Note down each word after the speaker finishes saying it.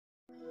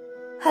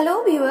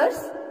Hello viewers,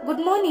 good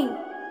morning.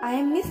 I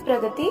am Miss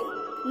Pragati.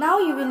 Now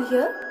you will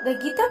hear the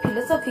Geeta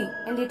philosophy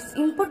and its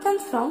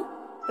importance from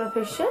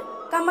Professor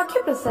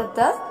Kamakhi Prasad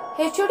Das,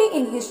 HOD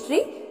in History,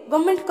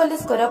 Government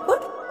College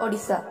Koraput,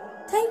 Odisha.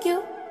 Thank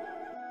you.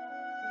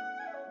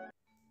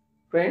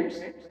 Friends,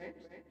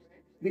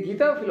 the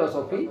Geeta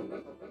philosophy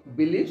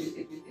believes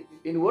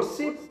in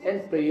worship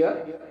and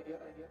prayer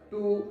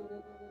to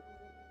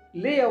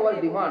lay our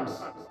demands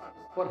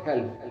for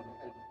help.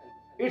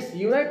 Its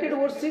united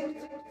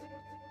worship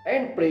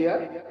and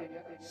prayer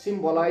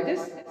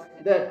symbolizes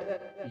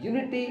that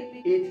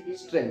unity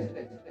is strength.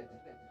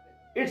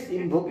 Its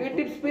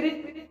invocative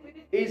spirit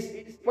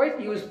is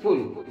quite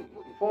useful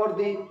for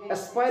the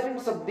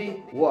aspirants of the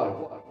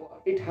world.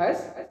 It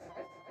has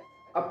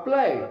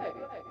applied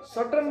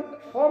certain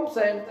forms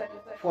and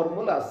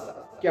formulas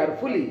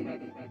carefully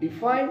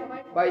defined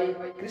by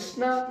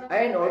Krishna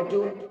and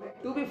Arjuna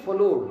to be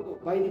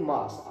followed by the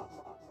mass.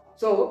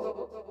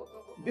 So,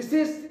 this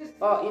is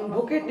an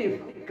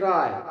invocative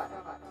cry.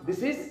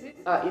 This is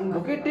an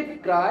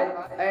invocative cry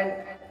and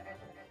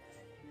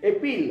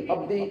appeal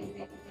of the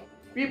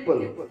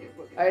people,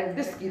 and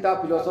this Geeta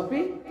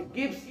philosophy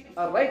gives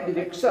a right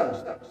direction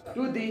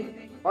to the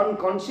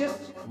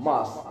unconscious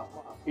mass.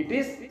 It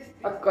is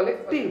a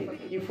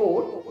collective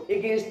effort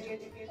against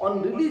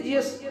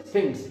unreligious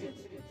things.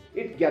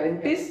 It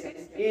guarantees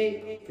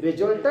a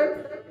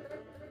resultant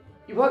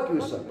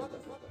evacuation.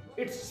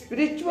 Its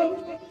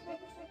spiritual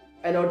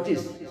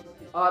energies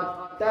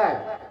are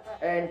tapped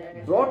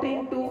and brought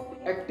into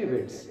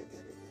activates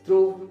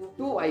through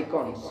two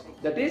icons,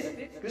 that is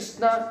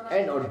Krishna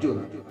and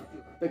Arjuna.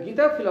 The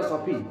Geeta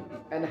philosophy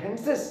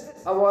enhances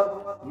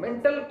our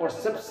mental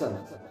perception,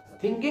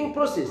 thinking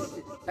process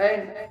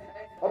and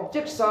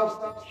objects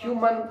of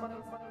human,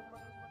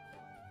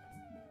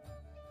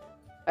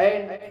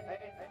 and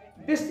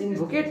this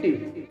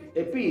invocative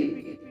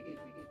appeal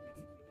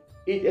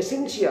is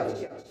essential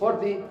for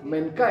the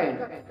mankind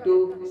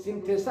to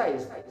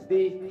synthesize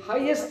the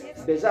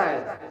highest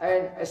desire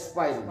and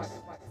aspirants.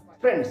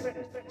 Friends,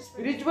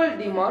 spiritual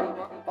demand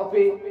of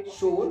a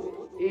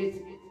soul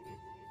is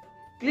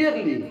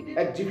clearly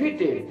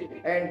exhibited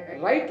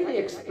and rightly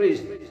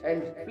expressed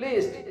and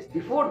placed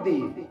before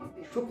the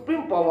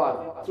supreme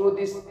power through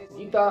this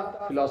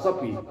Geeta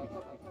philosophy.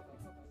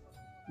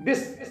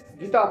 This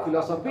Geeta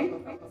philosophy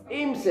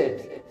aims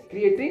at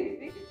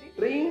creating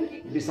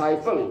trained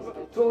disciples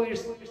through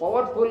its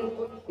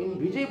powerful,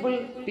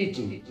 invisible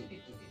teaching.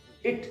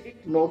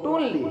 It not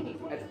only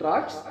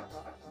attracts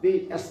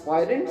the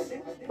aspirants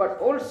but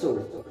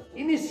also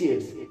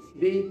initiates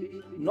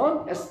the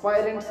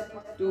non-aspirants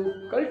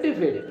to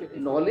cultivate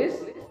knowledge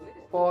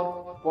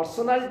for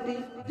personality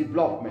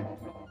development.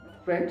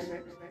 Friends,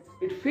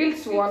 it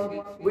fills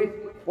one with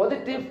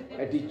positive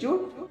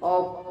attitude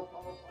of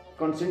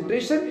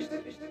concentration,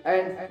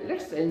 and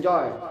let's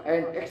enjoy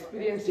and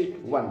experience it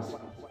once.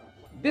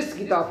 This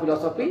Geeta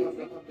philosophy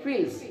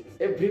fills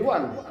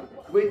everyone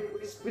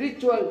with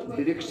spiritual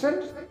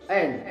direction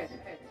and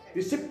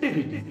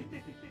receptivity.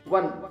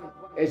 One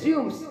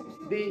assumes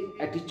the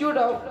attitude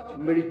of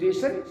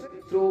meditation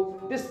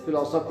through this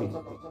philosophy.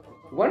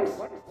 One's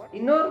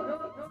inner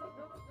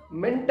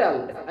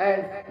mental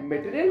and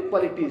material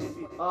qualities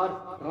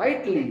are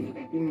rightly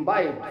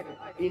imbibed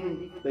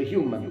in the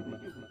human.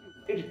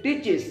 It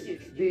teaches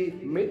the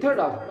method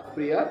of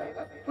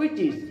prayer, which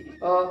is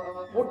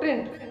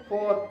potent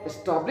for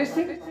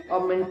establishing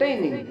or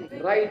maintaining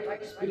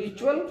right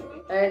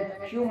spiritual and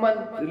human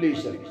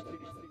relations,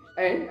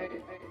 and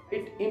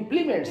it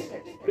implements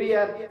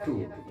prayer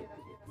too.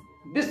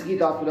 This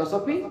Geeta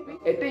philosophy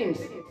attains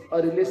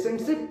a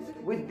relationship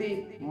with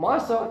the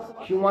mass of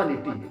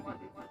humanity.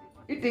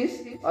 It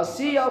is a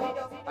sea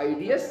of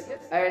ideas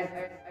and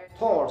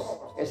thoughts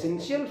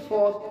essential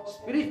for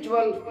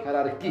spiritual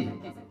hierarchy.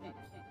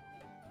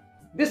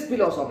 This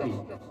philosophy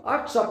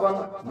acts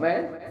upon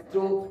man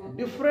through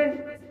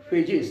different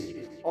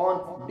phases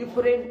on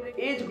different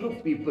age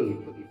group people,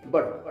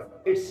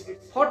 but its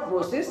thought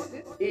process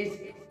is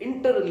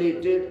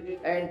interrelated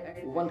and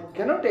one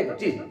cannot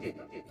exist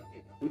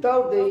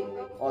without the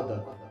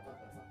other.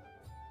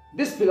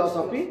 This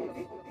philosophy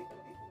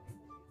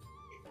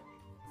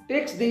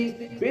takes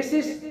the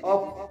basis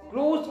of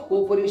close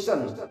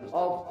cooperation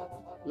of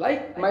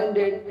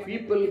like-minded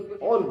people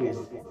always.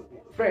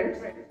 Friends,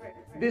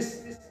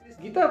 this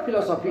Geeta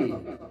philosophy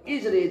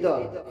is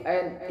rather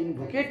an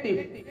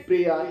invocative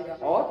prayer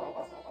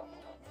or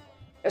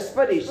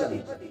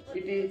aspiration.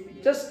 It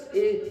is just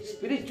a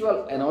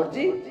spiritual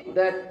energy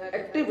that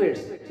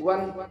activates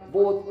one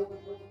both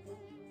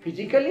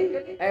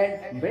physically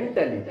and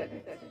mentally.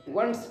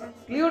 One's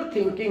clear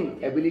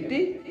thinking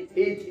ability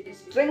is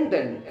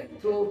strengthened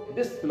through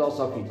this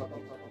philosophy.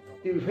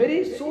 The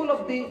very soul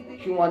of the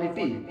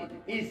humanity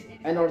is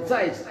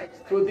energized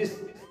through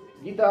this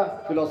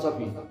Geeta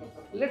philosophy.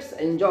 Let's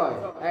enjoy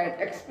and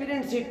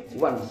experience it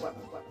once.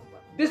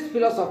 This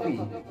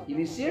philosophy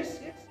initiates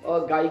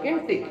a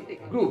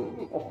gigantic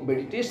group of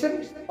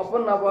meditation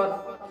upon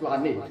our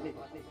planet.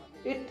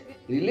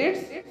 It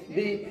relates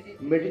the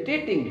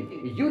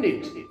meditating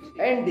unit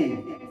and the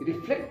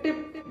reflective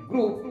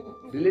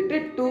group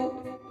related to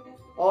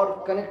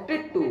or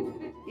connected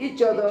to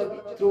each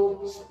other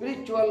through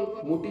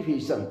spiritual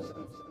motivation.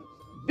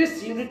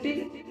 This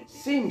unity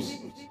seems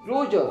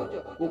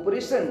closer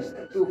cooperation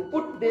to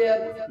put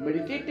their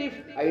meditative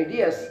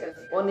ideas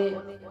on a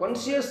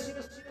conscious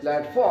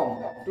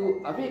platform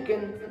to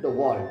awaken the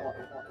world.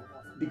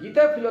 The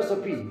Gita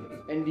philosophy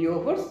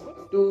endeavors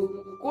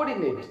to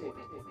coordinate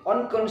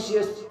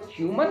unconscious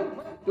human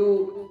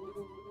to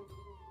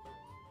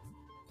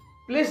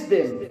place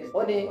them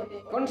on a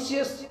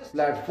conscious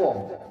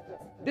platform.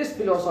 This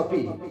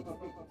philosophy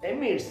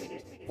emits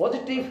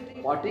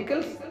positive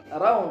particles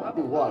around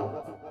the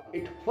world.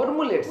 It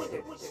formulates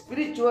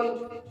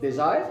spiritual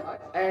desire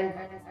and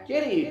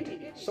carries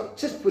it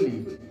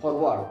successfully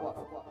forward.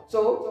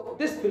 So,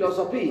 this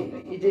philosophy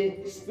is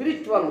a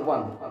spiritual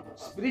one.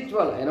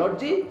 Spiritual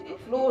energy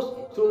flows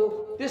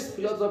through this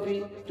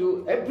philosophy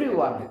to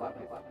everyone.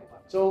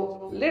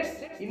 So, let's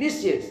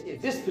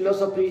initiate this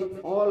philosophy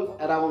all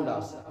around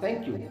us.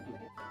 Thank you.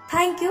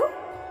 Thank you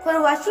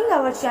for watching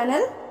our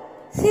channel.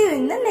 See you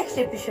in the next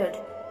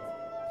episode.